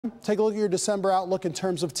Take a look at your December outlook in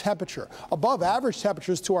terms of temperature. Above average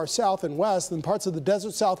temperatures to our south and west, and parts of the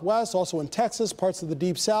desert southwest, also in Texas, parts of the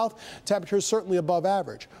deep south, temperatures certainly above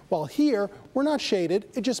average. While here, we're not shaded.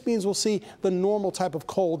 It just means we'll see the normal type of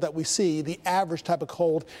cold that we see, the average type of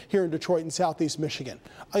cold here in Detroit and southeast Michigan.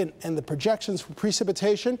 And the projections for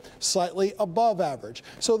precipitation, slightly above average.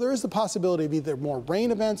 So there is the possibility of either more rain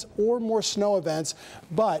events or more snow events,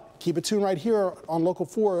 but keep it tuned right here on Local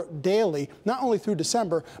 4 daily, not only through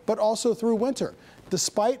December, but also through winter.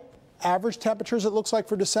 Despite average temperatures, it looks like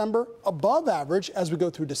for December, above average as we go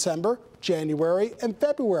through December, January, and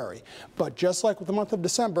February. But just like with the month of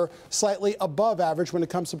December, slightly above average when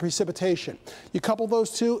it comes to precipitation. You couple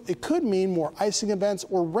those two, it could mean more icing events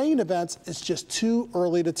or rain events. It's just too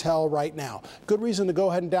early to tell right now. Good reason to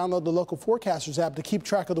go ahead and download the Local Forecasters app to keep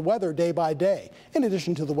track of the weather day by day, in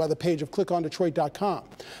addition to the weather page of clickondetroit.com.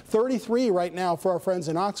 33 right now for our friends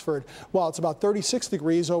in Oxford, while it's about 36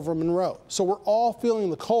 degrees over Monroe. So we're all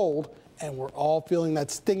feeling the cold, and we're all feeling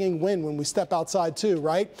that stinging wind when we step outside too,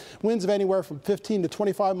 right? Winds of anywhere from 15 to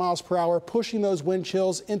 25 miles per hour, pushing those wind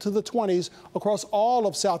chills into the 20s across all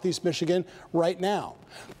of southeast Michigan right now.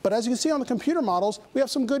 But as you can see on the computer models, we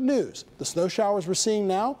have some good news. The snow showers we're seeing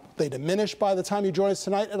now, they diminish by the time you join us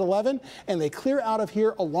tonight at 11, and they clear out of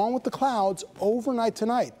here along with the clouds overnight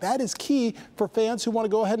tonight. That is key for fans who want to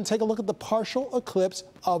go ahead and take a look at the partial eclipse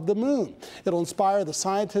of the moon. It'll inspire the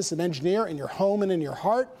scientist and engineer in your home and in your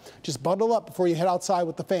heart. Just bundle up before you head outside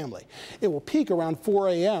with the family. It will peak around 4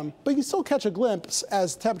 a.m., but you can still catch a glimpse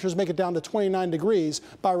as temperatures make it down to 29 degrees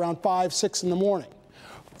by around 5, 6 in the morning.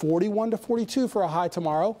 41 to 42 for a high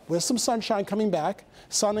tomorrow with some sunshine coming back.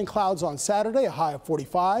 Sun and clouds on Saturday, a high of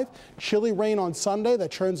 45. Chilly rain on Sunday that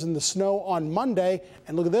turns into snow on Monday.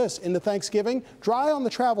 And look at this, into Thanksgiving, dry on the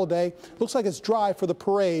travel day. Looks like it's dry for the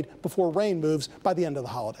parade before rain moves by the end of the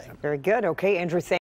holiday. Very good. Okay, Andrew, thank you.